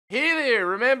Hey there,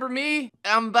 remember me?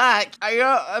 I'm back. I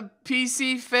got a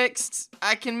PC fixed.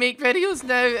 I can make videos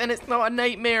now and it's not a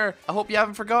nightmare. I hope you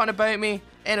haven't forgotten about me.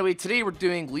 Anyway, today we're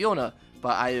doing Leona,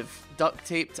 but I have duct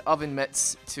taped oven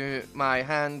mitts to my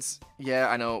hands. Yeah,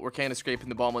 I know, we're kind of scraping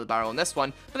the bottom of the barrel on this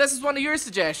one, but this is one of your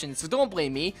suggestions, so don't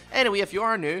blame me. Anyway, if you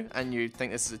are new and you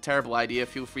think this is a terrible idea,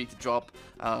 feel free to drop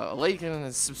a like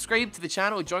and subscribe to the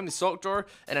channel, join the sock drawer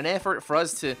in an effort for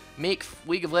us to make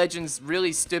League of Legends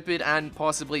really stupid and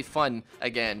possibly fun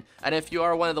again. And if you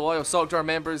are one of the loyal sock drawer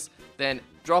members, then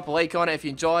drop a like on it if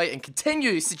you enjoy and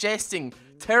continue suggesting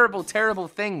terrible, terrible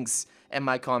things in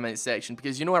my comment section,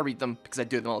 because you know I read them because I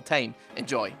do them all the time.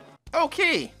 Enjoy.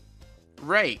 Okay,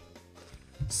 right.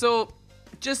 So,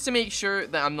 just to make sure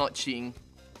that I'm not cheating,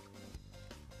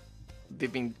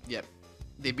 they've been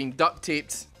duct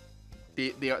taped.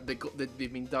 They've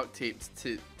been duct taped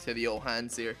to the old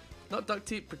hands there. Not duct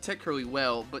taped particularly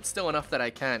well, but still enough that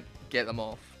I can't get them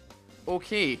off.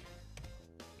 Okay,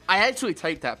 I actually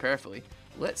typed that perfectly.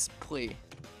 Let's play.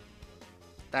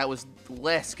 That was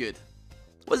less good.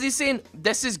 Was he saying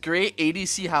this is great?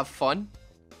 ADC have fun.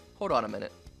 Hold on a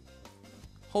minute.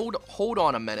 Hold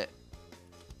on a minute.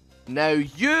 Now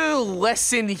you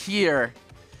listen here.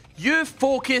 You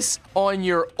focus on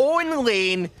your own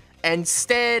lane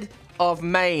instead of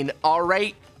mine,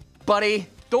 alright, buddy?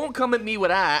 Don't come at me with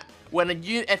that.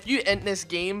 If you end this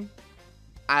game,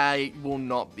 I will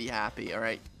not be happy,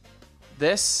 alright?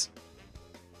 This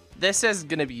is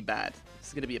gonna be bad. This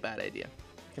is gonna be a bad idea.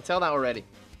 I can tell that already.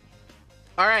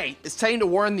 Alright, it's time to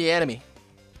warn the enemy.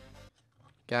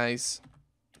 Guys,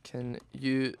 can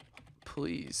you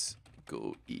please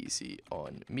go easy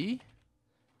on me,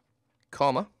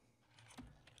 comma,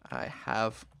 I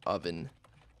have oven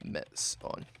mitts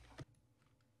on.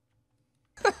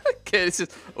 Okay, this is,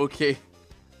 okay.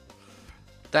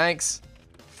 Thanks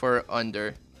for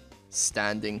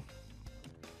understanding.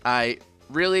 I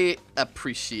really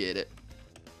appreciate it.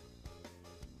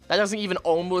 That doesn't even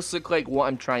almost look like what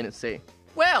I'm trying to say.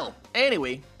 Well,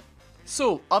 anyway,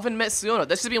 so, oven mitts Leona.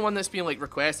 This has been one that's been, like,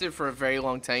 requested for a very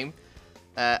long time.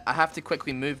 I have to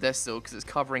quickly move this, though, because it's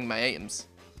covering my items.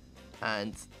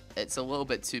 And it's a little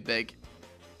bit too big.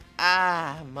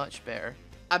 Ah, much better.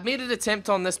 I've made an attempt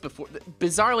on this before.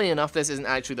 Bizarrely enough, this isn't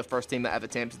actually the first time that I've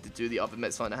attempted to do the oven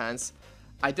mitts on the hands.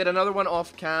 I did another one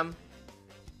off cam,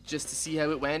 just to see how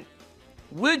it went.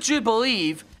 Would you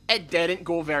believe it didn't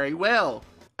go very well?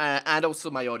 And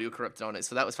also my audio corrupted on it,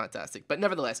 so that was fantastic. But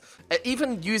nevertheless,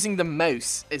 even using the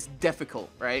mouse is difficult,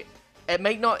 right? It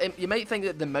might not. You might think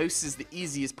that the mouse is the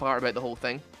easiest part about the whole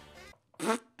thing.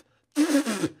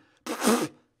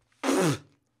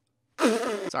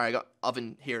 Sorry, I got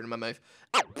oven here in my mouth.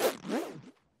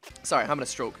 Sorry, I'm having a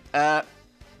stroke.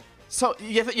 So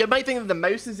you might think that the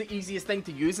mouse is the easiest thing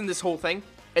to use in this whole thing.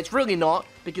 It's really not,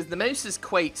 because the mouse is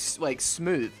quite like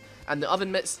smooth, and the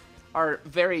oven mitts are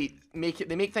they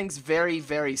make things very,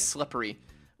 very slippery,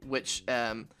 which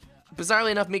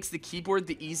bizarrely enough makes the keyboard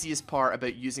the easiest part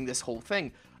about using this whole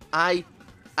thing. I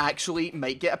actually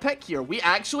might get a pick here. We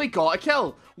actually got a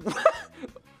kill.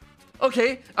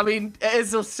 Okay, I mean, it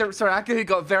is Soraka who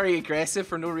got very aggressive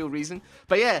for no real reason.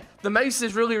 But yeah, the mouse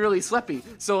is really, really slippy.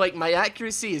 So like my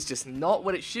accuracy is just not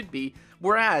what it should be.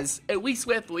 Whereas, at least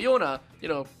with Leona, you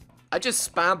know, I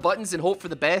just spam buttons and hope for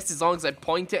the best as long as I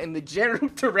point it in the general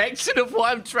direction of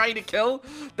what I'm trying to kill.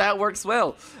 That works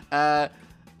well.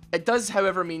 It does,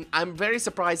 however, mean I'm very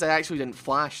surprised I actually didn't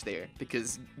flash there,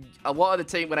 because a lot of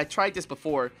the time when I tried this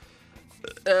before,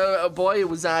 boy,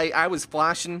 was I was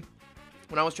flashing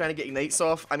when I was trying to get ignites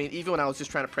off. I mean, even when I was just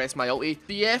trying to press my ulti.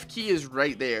 The F key is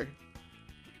right there,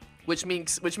 which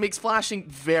makes flashing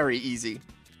very easy,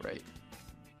 right?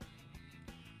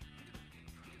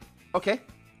 Okay.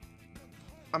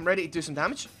 I'm ready to do some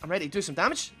damage.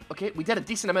 Okay, we did a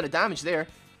decent amount of damage there.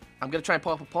 I'm gonna try and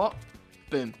pop a pot.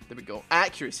 Boom. There we go.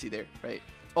 Accuracy there, right?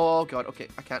 Oh god, okay,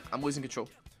 I can't. I'm losing control.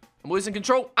 Do you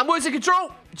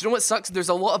know what sucks? There's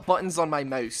a lot of buttons on my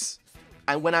mouse.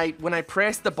 And when I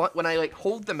press the button, when I like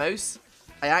hold the mouse,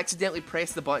 I accidentally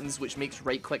press the buttons, which makes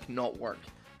right click not work.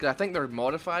 Because I think they're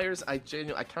modifiers. I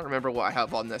can't remember what I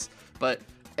have on this. But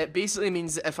it basically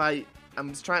means that if I'm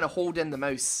trying to hold in the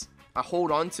mouse, I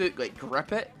hold on to it, like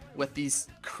grip it with these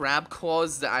crab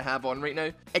claws that I have on right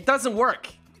now. It doesn't work.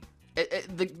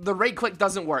 The right click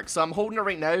doesn't work. So I'm holding it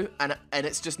right now, and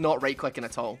it's just not right clicking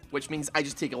at all, which means I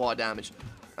just take a lot of damage.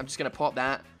 I'm just gonna pop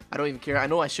that. I don't even care. I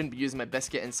know I shouldn't be using my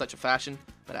biscuit in such a fashion,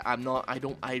 but I'm not. I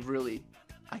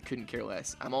couldn't care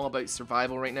less. I'm all about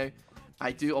survival right now.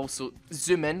 I do also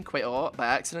zoom in quite a lot by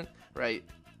accident. Right.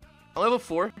 On level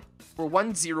 4, we're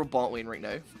 1-0 bot lane right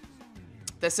now.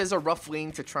 This is a rough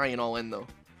lane to try and all in though.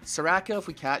 Soraka, if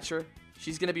we catch her,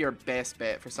 she's going to be our best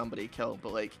bet for somebody to kill.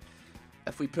 But, like,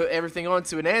 if we put everything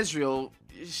onto an Ezreal,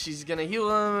 she's going to heal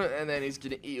him, and then he's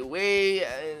going to eat away.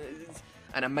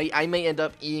 And I might end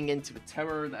up eating into a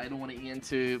tower that I don't want to eat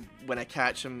into when I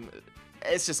catch him.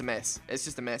 It's just a mess. It's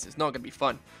just a mess. It's not going to be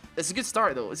fun. It's a good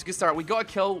start, though. It's a good start. We got a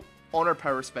kill on our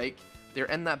power spike. They're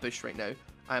in that bush right now.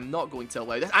 I'm not going to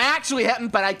allow this. I actually hit him,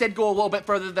 but I did go a little bit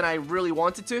further than I really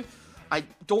wanted to. I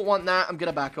don't want that. I'm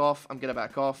going to back off. I'm going to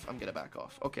back off. I'm going to back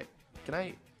off. Okay. Can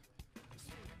I...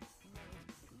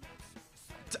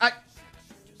 I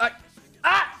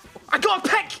got a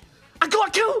pick! I got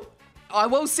a kill! I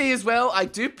will say as well, I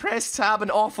do press tab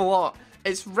an awful lot.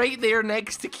 It's right there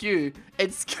next to Q.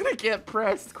 It's gonna get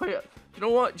pressed quite a... You know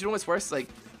what? Do you know what's worse? Like,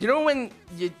 you know when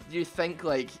you think,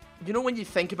 like... You know when you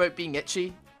think about being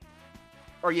itchy?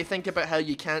 Or you think about how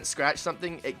you can't scratch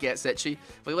something, it gets itchy.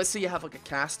 Like, let's say you have, like, a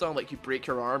cast on, like, you break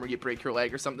your arm or you break your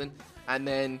leg or something, and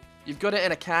then you've got it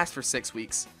in a cast for 6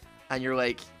 weeks, and you're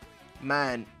like,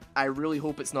 man, I really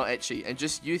hope it's not itchy. And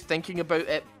just you thinking about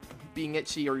it being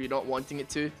itchy or you not wanting it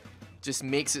to just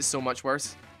makes it so much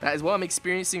worse. That is what I'm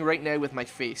experiencing right now with my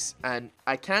face. And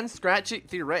I can scratch it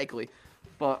theoretically,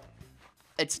 but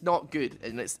it's not good.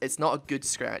 And it's not a good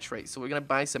scratch, right? So we're going to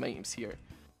buy some items here.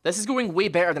 This is going way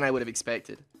better than I would have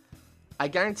expected. I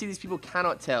guarantee these people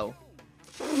cannot tell.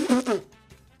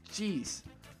 Jeez.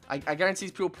 I guarantee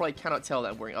these people probably cannot tell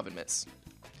that I'm wearing oven mitts.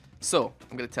 So,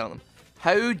 I'm going to tell them.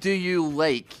 How do you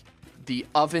like the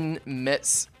oven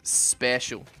mitts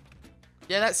special?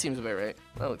 Yeah, that seems about right.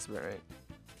 That looks about right.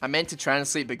 I meant to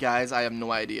translate, but guys, I have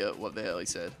no idea what the hell he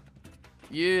said.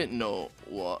 You know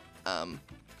what I'm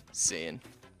saying.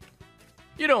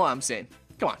 You know what I'm saying.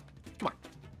 Come on. Come on.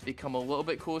 They come a little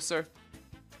bit closer.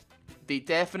 They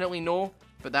definitely know,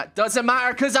 but that doesn't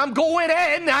matter because I'm going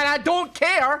in and I don't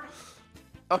care.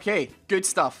 Okay, good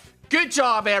stuff. Good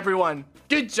job, everyone.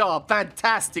 Good job.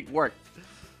 Fantastic work.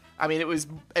 I mean, it was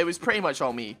pretty much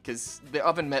all me because the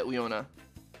oven met Leona.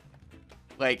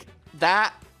 Like,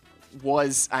 that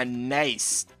was a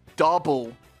nice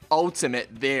double ultimate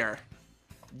there.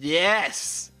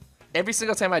 Yes. Every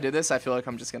single time I do this, I feel like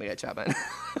I'm just gonna get chat banned.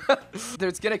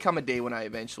 There's gonna come a day when I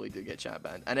eventually do get chat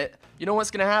banned, and you know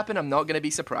what's gonna happen? I'm not gonna be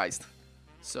surprised.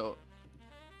 So,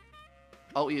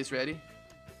 ulti is ready.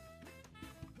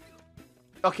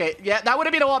 Okay, yeah, that would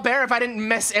have been a lot better if I didn't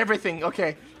miss everything.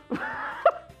 Okay.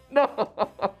 No.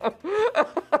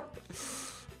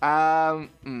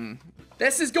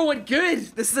 This is going good.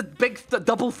 This is a big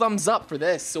double thumbs up for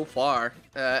this so far.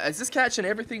 Is this catching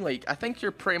everything? Like, I think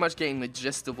you're pretty much getting the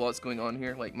gist of what's going on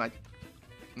here. Like,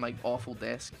 my awful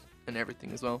desk and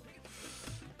everything as well.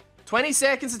 20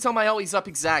 seconds until my ulti's up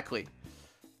exactly.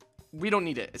 We don't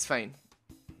need it. It's fine.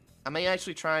 I may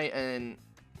actually try and...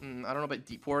 I don't know about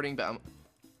deep warding, but I'm...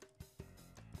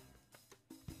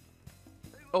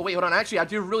 Oh, wait, hold on. Actually, I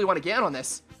do really want to get in on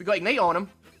this. We got Ignite on him.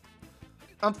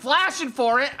 I'm flashing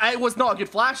for it. It was not a good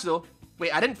flash, though.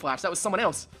 Wait, I didn't flash. That was someone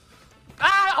else.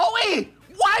 Ah, oh, wait.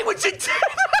 Why would you do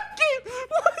that game?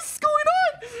 What is going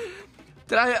on?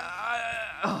 Did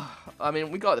I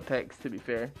mean, we got the picks, to be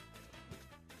fair.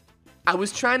 I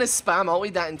was trying to spam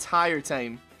ulti that entire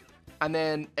time. And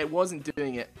then it wasn't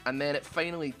doing it. And then it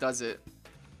finally does it.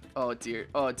 Oh, dear.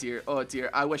 Oh, dear. Oh, dear.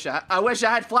 I wish I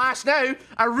had flash now.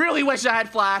 I really wish I had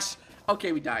flash.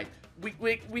 Okay, we died.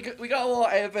 We got a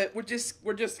lot out of it.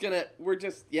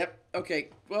 Yep, okay.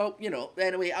 Well, you know,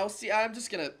 anyway, I'm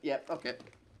just gonna, yep, okay.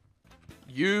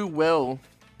 You will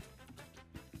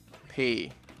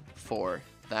pay for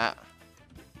that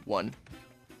one.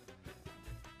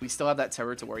 We still have that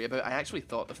tower to worry about. I actually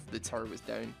thought the tower was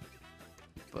down,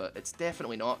 but it's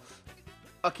definitely not.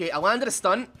 Okay, I landed a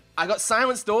stun. I got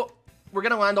silenced though. We're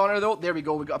gonna land on her though. There we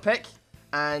go, we got a pick.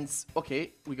 And,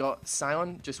 okay, we got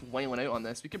Sion just whiling out on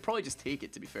this. We could probably just take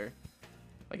it, to be fair.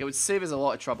 Like, it would save us a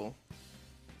lot of trouble.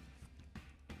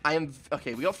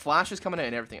 Okay, we got flashes coming out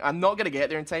and everything. I'm not going to get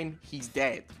there in time. He's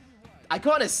dead. I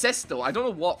got an assist, though. I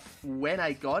don't know when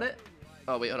I got it.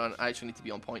 Oh, wait, hold on. I actually need to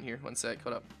be on point here. One sec,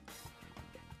 hold up.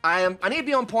 I need to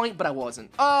be on point, but I wasn't.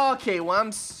 Okay, well,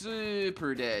 I'm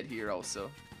super dead here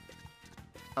also.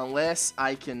 Unless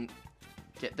I can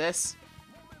get this.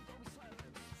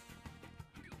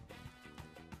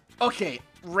 Okay,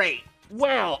 right.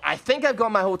 Well, I think I've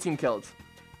got my whole team killed.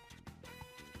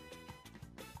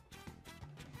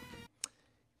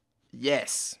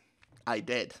 Yes, I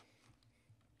did.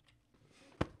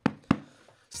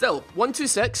 Still,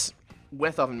 126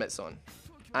 with oven mitts on.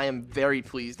 I am very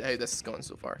pleased at how this has gone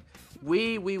so far.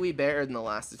 Way better than the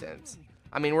last attempt.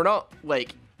 I mean, we're not,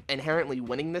 like, inherently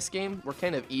winning this game. We're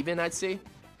kind of even, I'd say.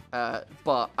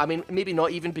 But, I mean, maybe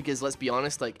not even because, let's be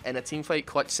honest, like, in a teamfight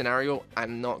clutch scenario,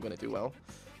 I'm not going to do well.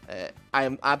 I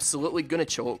am absolutely going to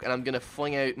choke, and I'm going to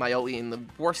fling out my ulti in the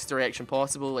worst direction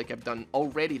possible, like I've done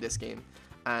already this game.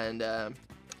 And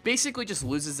basically just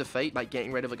loses the fight by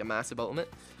getting rid of, like, a massive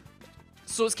ultimate.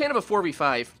 So it's kind of a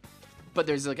 4v5, but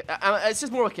there's, like, it's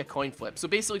just more like a coin flip. So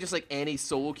basically just, like, any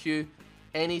solo queue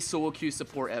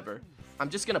support ever. I'm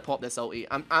just going to pop this ulti.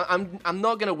 I'm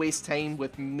not going to waste time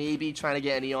with maybe trying to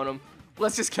get an E on him.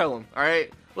 Let's just kill him,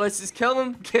 alright? Let's just kill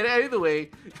him, get out of the way,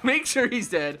 make sure he's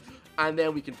dead, and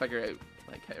then we can figure out,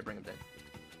 like, how to bring him down.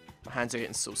 My hands are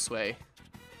getting so sweaty.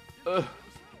 Ugh.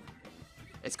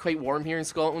 It's quite warm here in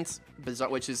Scotland,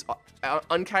 which is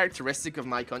uncharacteristic of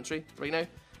my country right now.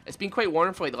 It's been quite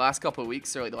warm for, like, the last couple of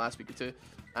weeks, or, like, the last week or two.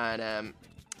 And,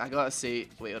 I gotta say,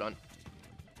 wait, hold on.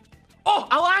 Oh,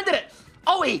 I landed it!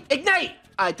 Ulti! Ignite!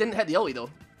 I didn't hit the ulti, though.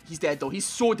 He's dead, though. He's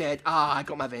so dead. Ah, I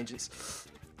got my vengeance.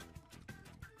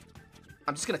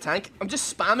 I'm just gonna tank. I'm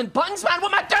just spamming buttons, man.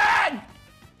 What am I doing?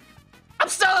 I'm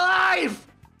still alive!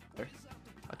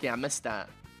 Okay, I missed that.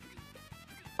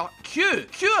 Oh, Q!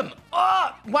 Q him!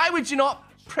 Oh, why would you not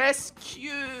press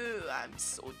Q? I'm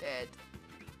so dead.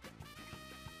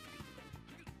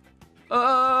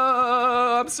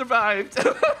 I'm survived.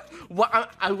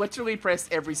 What? I literally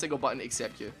pressed every single button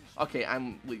except Q. Okay,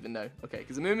 I'm leaving now. Okay,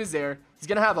 because the moon is there. He's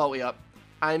gonna have ulti up.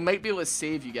 I might be able to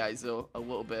save you guys though a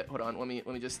little bit. Hold on, let me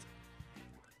just.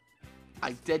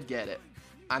 I did get it.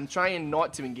 I'm trying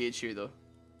not to engage here though.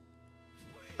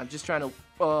 I'm just trying to.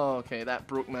 Oh, okay, that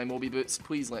broke my Moby boots.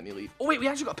 Please let me leave. Oh wait, we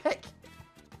actually got a pick.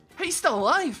 How he's still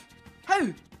alive? How?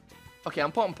 Okay,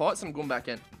 I'm popping pots. I'm going back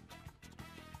in.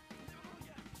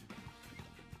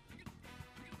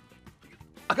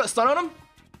 I got a stun on him.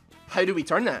 How do we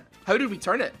turn that? How did we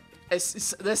turn it?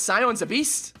 This Scion's a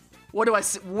beast. What do I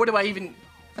even?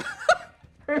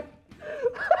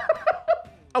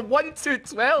 A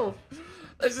 1-12.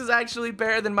 This is actually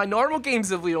better than my normal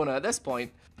games of Leona at this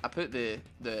point. I put the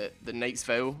Knight's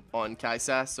Vow on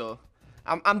Kaisa, so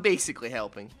I'm basically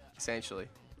helping, essentially.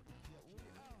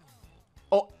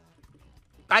 Oh,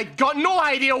 I got no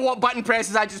idea what button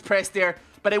presses I just pressed there,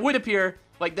 but it would appear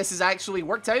like this has actually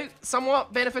worked out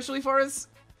somewhat beneficially for us.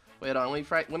 Wait on,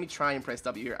 let me try and press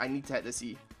W here. I need to hit this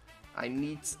E. I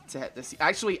need to hit this E.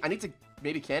 Actually, I need to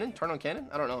maybe cannon? Turn on cannon?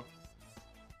 I don't know.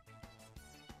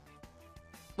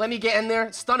 Let me get in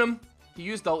there. Stun him. He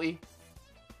used ulti.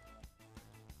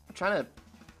 I'm trying to...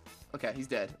 Okay, he's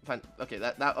dead. Fine. Okay,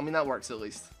 I mean, that works at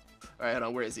least. Alright, hold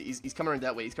on. Where is he? He's coming around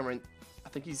that way. He's coming around... I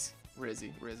think he's... Where is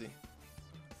he? Where is he?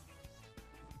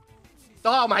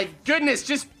 Oh my goodness!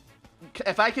 Just...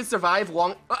 If I could survive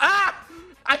long... Ah!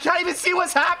 I can't even see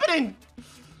what's happening!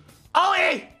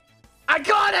 Ollie! I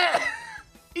got it!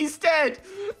 He's dead!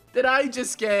 Did I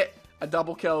just get a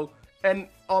double kill? And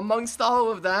amongst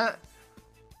all of that...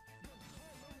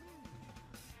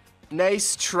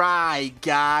 Nice try,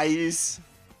 guys.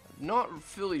 Not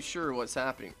fully sure what's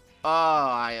happening.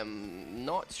 I am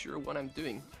not sure what I'm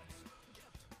doing.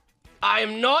 I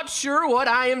am not sure what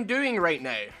I am doing right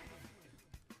now.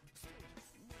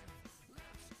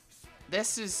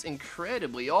 This is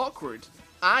incredibly awkward.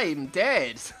 I'm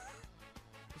dead.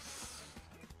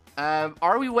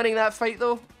 Are we winning that fight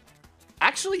though?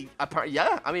 Actually,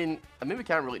 yeah. I mean we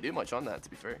can't really do much on that, to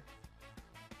be fair.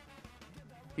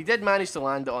 He did manage to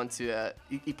land it onto.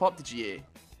 He popped the GA.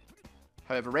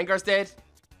 However, Rengar's dead.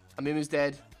 Amumu's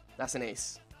dead. That's an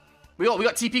ace. We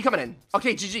got TP coming in.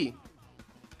 Okay, GG.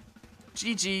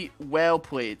 GG. Well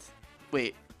played.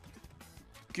 Wait.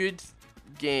 Good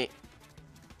game.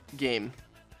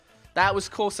 That was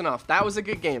close enough. That was a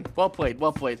good game. Well played.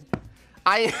 Well played.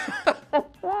 Now,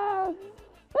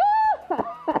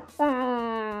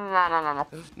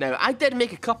 I did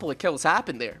make a couple of kills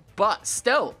happen there, but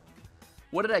still,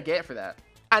 what did I get for that?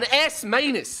 An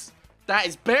S-. That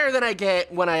is better than I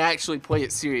get when I actually play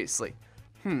it seriously.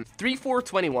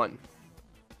 3-4-21.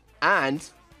 And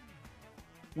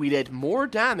we did more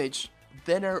damage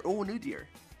than our own Udyr.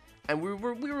 And we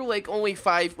were like only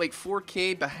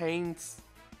 4k behind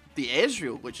the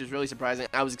Ezreal, which is really surprising.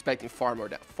 I was expecting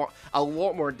a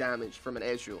lot more damage from an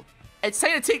Ezreal. It's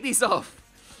time to take these off.